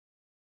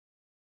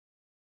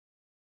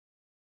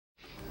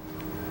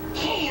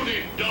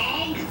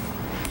dog.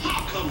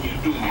 How come you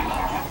do me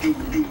like you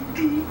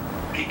do?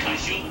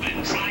 Because you've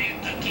been trying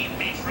to keep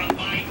me from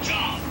my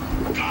job,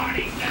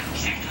 guarding the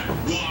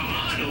chickens. Well,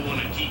 I don't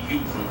want to keep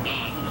you from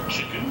guarding the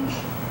chickens.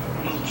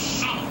 Well,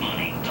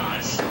 somebody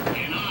does.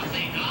 And I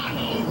think I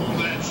know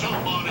who that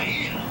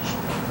somebody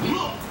is.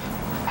 Look.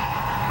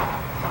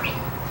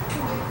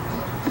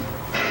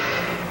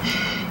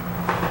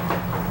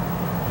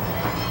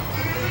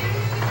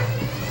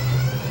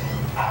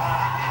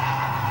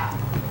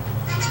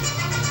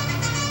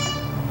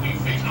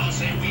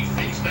 We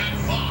fixed that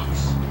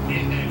fox,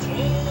 and that's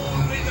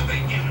only the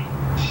beginning.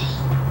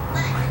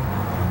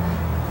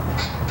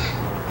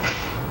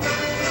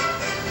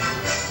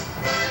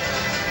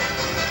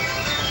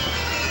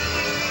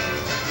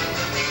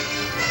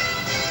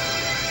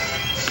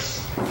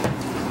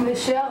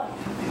 Michelle,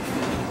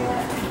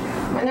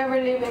 when are we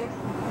leaving?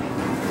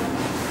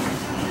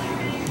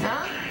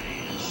 Huh?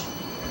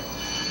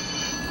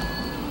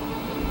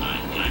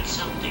 I've got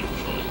something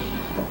for you,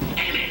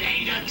 and it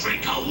ain't a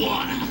drink of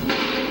water.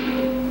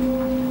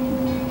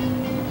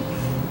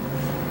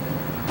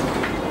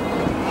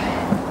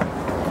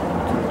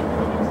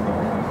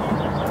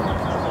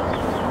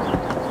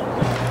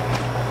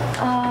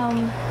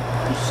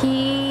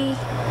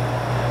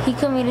 He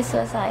committed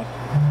suicide.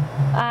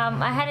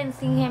 I hadn't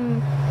seen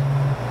him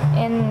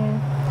in...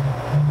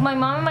 My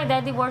mom and my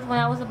dad divorced when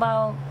I was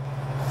about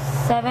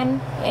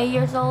 7, 8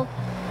 years old.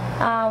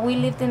 We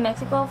lived in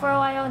Mexico for a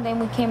while, and then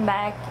we came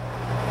back.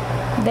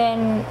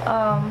 Then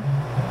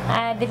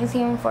I didn't see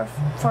him for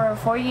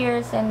 4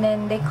 years, and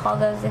then they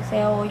called us. They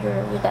said, "Oh,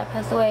 your dad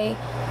passed away."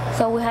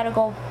 So we had to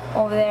go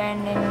over there,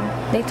 and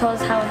then they told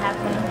us how it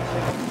happened.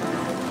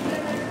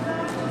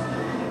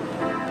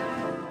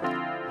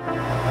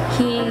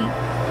 He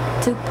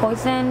took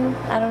poison.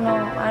 I don't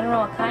know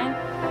what kind.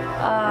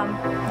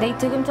 They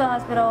took him to the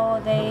hospital.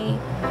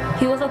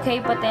 He was okay,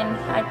 but then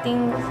I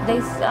think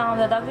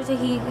the doctor said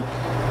he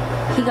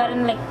got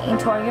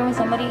into argument with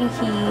somebody.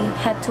 He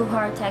had 2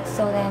 heart attacks.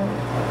 So then,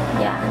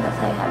 yeah, that's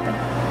how it happened.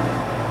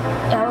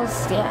 I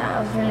was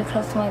really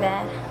close to my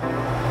dad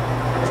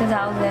since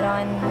I was little,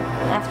 and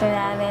after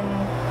that, then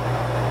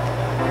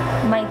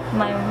my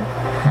I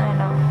don't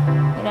know.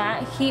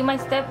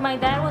 My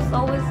dad was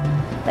always,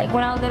 like,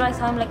 when I was little, I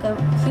saw him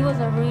he was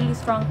a really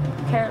strong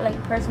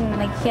person.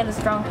 Like, he had a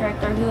strong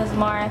character. He was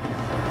smart.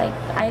 Like,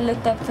 I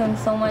looked up to him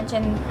so much.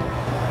 And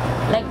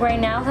like right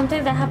now,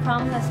 sometimes I have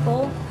problems at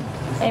school,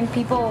 and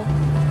people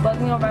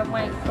bug me over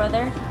my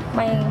brother.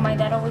 My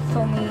dad always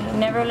told me,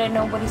 never let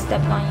nobody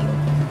step on you,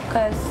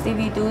 because if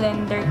you do,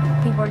 then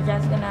people are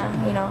just gonna,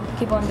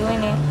 keep on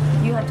doing it.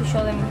 You have to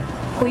show them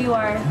who you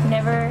are.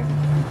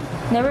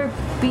 Never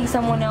be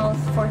someone else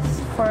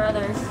for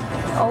others.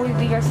 Always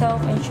be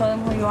yourself and show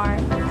them who you are,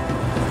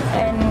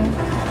 and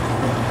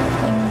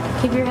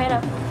keep your head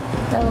up.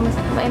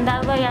 And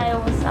that's why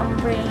I'm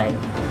really like,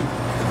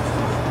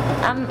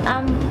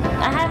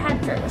 I had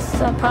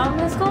some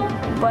problems in school,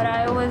 but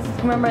I always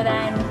remember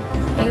that, and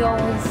it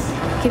always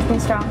keeps me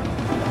strong.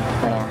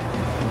 So yeah.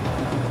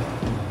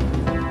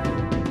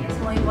 Es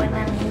muy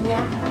buena niña.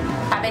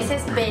 A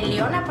veces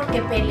peleona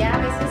porque pelea a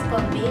veces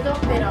conmigo,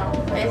 pero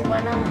es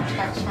buena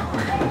muchacha.